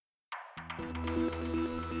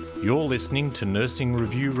You're listening to Nursing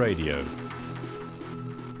Review Radio.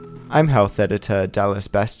 I'm Health Editor Dallas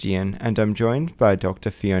Bastian, and I'm joined by Dr.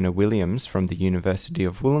 Fiona Williams from the University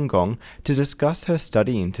of Wollongong to discuss her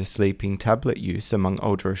study into sleeping tablet use among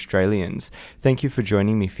older Australians. Thank you for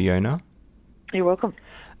joining me, Fiona. You're welcome.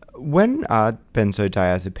 When are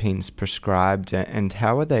benzodiazepines prescribed, and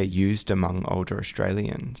how are they used among older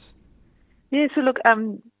Australians? Yeah, so look,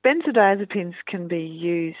 benzodiazepines can be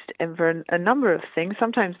used for a number of things.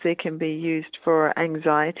 Sometimes they can be used for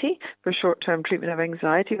anxiety, for short-term treatment of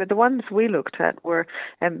anxiety, but the ones we looked at were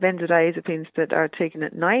benzodiazepines that are taken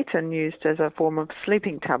at night and used as a form of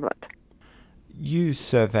sleeping tablet. You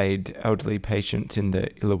surveyed elderly patients in the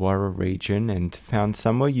Illawarra region and found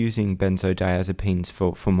some were using benzodiazepines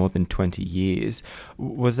for more than 20 years.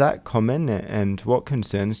 Was that common, and what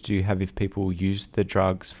concerns do you have if people use the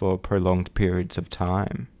drugs for prolonged periods of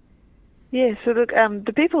time? Yeah, so look,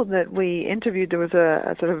 the people that we interviewed, there was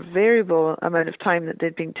a sort of variable amount of time that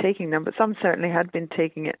they'd been taking them, but some certainly had been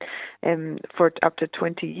taking it for up to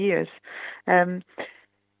 20 years.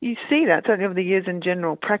 You see that certainly over the years in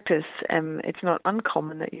general practice. It's not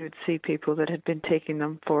uncommon that you would see people that had been taking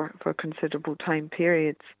them for considerable time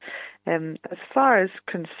periods. As far as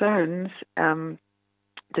concerns,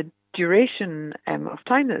 the duration of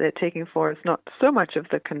time that they're taking for is not so much of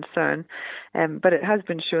the concern, but it has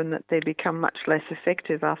been shown that they become much less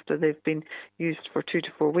effective after they've been used for 2 to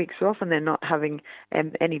 4 weeks. So often they're not having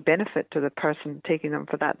any benefit to the person taking them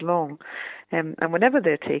for that long. And whenever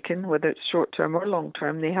they're taken, whether it's short-term or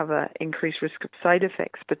long-term, they have an increased risk of side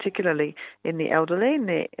effects, particularly in the elderly.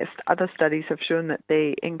 And other studies have shown that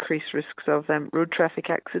they increase risks of road traffic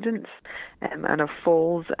accidents and of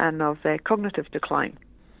falls and of cognitive decline.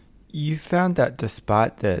 You found that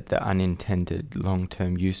despite the unintended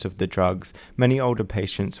long-term use of the drugs, many older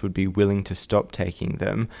patients would be willing to stop taking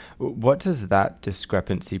them. What does that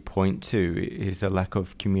discrepancy point to? Is a lack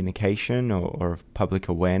of communication or of public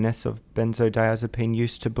awareness of benzodiazepine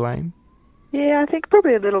use to blame? Yeah, I think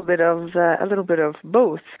probably a little bit of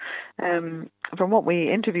both. From what we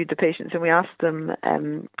interviewed the patients and we asked them,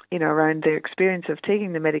 around their experience of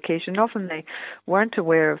taking the medication, often they weren't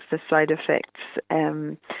aware of the side effects,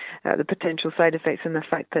 the potential side effects, and the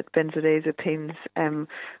fact that benzodiazepines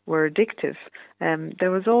were addictive.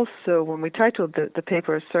 There was also, when we titled the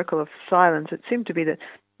paper "A Circle of Silence," it seemed to be that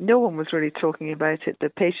no one was really talking about it. The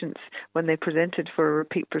patients, when they presented for a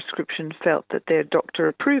repeat prescription, felt that their doctor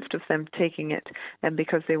approved of them taking it, and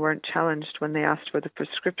because they weren't challenged when they asked for the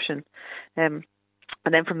prescription.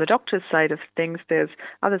 And then from the doctor's side of things, there's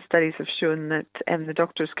other studies have shown that the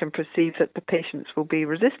doctors can perceive that the patients will be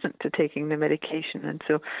resistant to taking the medication, and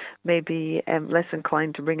so may be less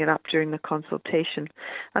inclined to bring it up during the consultation.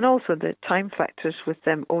 And also the time factors with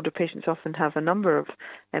them. Older patients often have a number of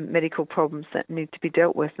medical problems that need to be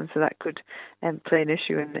dealt with, and so that could play an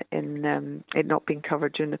issue in it not being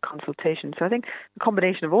covered during the consultation. So I think the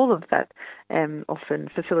combination of all of that often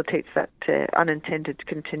facilitates that unintended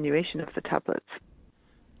continuation of the tablets.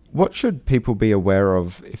 What should people be aware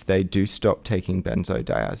of if they do stop taking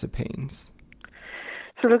benzodiazepines?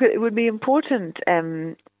 So look, it would be important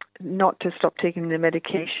not to stop taking the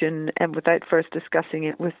medication without first discussing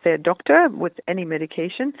it with their doctor, with any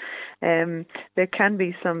medication. There can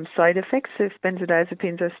be some side effects if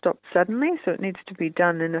benzodiazepines are stopped suddenly, so it needs to be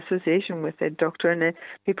done in association with their doctor, and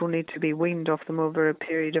people need to be weaned off them over a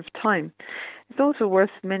period of time. It's also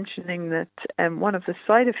worth mentioning that one of the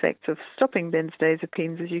side effects of stopping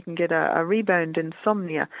benzodiazepines is you can get a rebound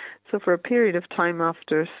insomnia. So for a period of time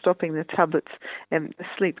after stopping the tablets, the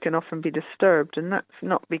sleep can often be disturbed, and that's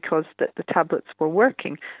not because that the tablets were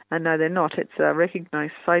working, and now they're not. It's a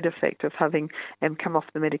recognized side effect of having come off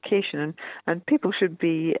the medication, and people should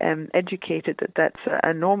be educated that that's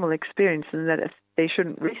a normal experience, and that if they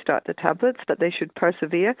shouldn't restart the tablets, but they should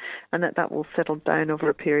persevere, and that will settle down over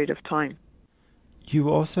a period of time.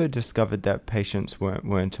 You also discovered that patients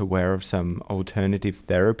weren't aware of some alternative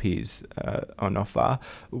therapies on offer.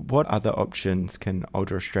 What other options can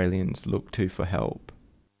older Australians look to for help?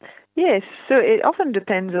 Yes, so it often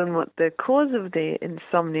depends on what the cause of the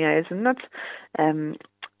insomnia is, and that's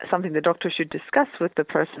something the doctor should discuss with the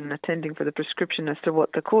person attending for the prescription as to what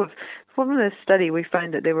the cause. From this study, we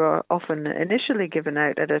found that they were often initially given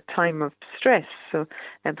out at a time of stress, so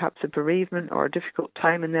perhaps a bereavement or a difficult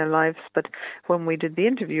time in their lives. But when we did the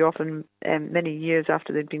interview, often many years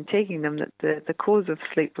after they'd been taking them, that the cause of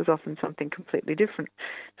sleep was often something completely different.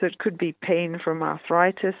 So it could be pain from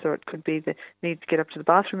arthritis, or it could be the need to get up to the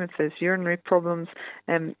bathroom if there's urinary problems,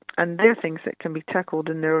 and they're things that can be tackled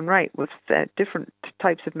in their own right with different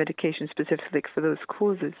types of medication specific for those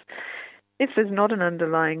causes. If there's not an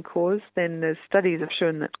underlying cause, then the studies have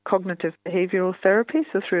shown that cognitive behavioral therapy,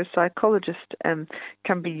 so through a psychologist,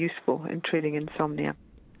 can be useful in treating insomnia.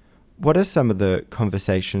 What are some of the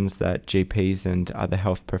conversations that GPs and other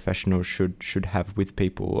health professionals should have with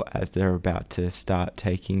people as they're about to start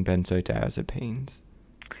taking benzodiazepines?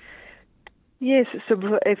 Yes, so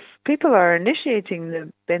if people are initiating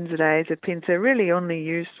the benzodiazepines, they're really only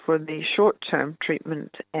used for the short-term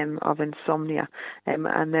treatment of insomnia, and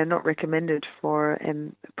they're not recommended for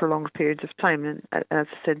prolonged periods of time. And as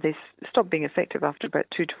I said, they stop being effective after about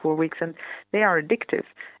 2 to 4 weeks, and they are addictive.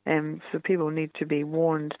 So people need to be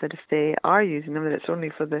warned that if they are using them, that it's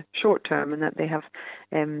only for the short term, and that they have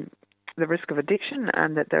the risk of addiction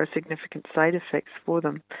and that there are significant side effects for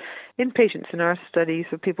them. In patients in our studies,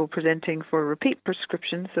 with people presenting for repeat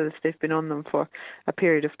prescriptions, so if they've been on them for a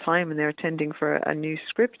period of time and they're attending for a new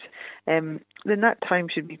script, then that time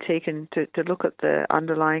should be taken to look at the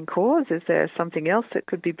underlying cause. Is there something else that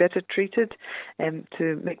could be better treated,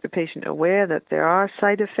 to make the patient aware that there are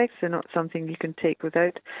side effects? They're not something you can take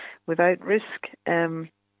without risk, and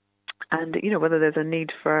whether there's a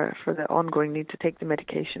need for the ongoing need to take the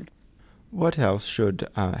medication. What else should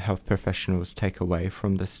health professionals take away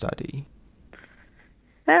from the study?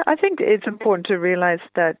 I think it's important to realise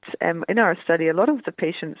that in our study, a lot of the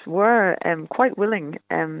patients were quite willing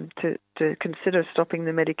to consider stopping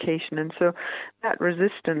the medication, and so that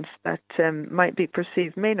resistance that might be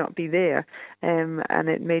perceived may not be there, and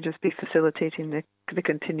it may just be facilitating the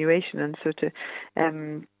continuation. And so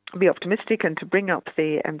to be optimistic and to bring up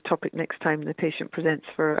the topic next time the patient presents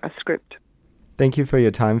for a script. Thank you for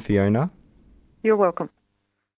your time, Fiona. You're welcome.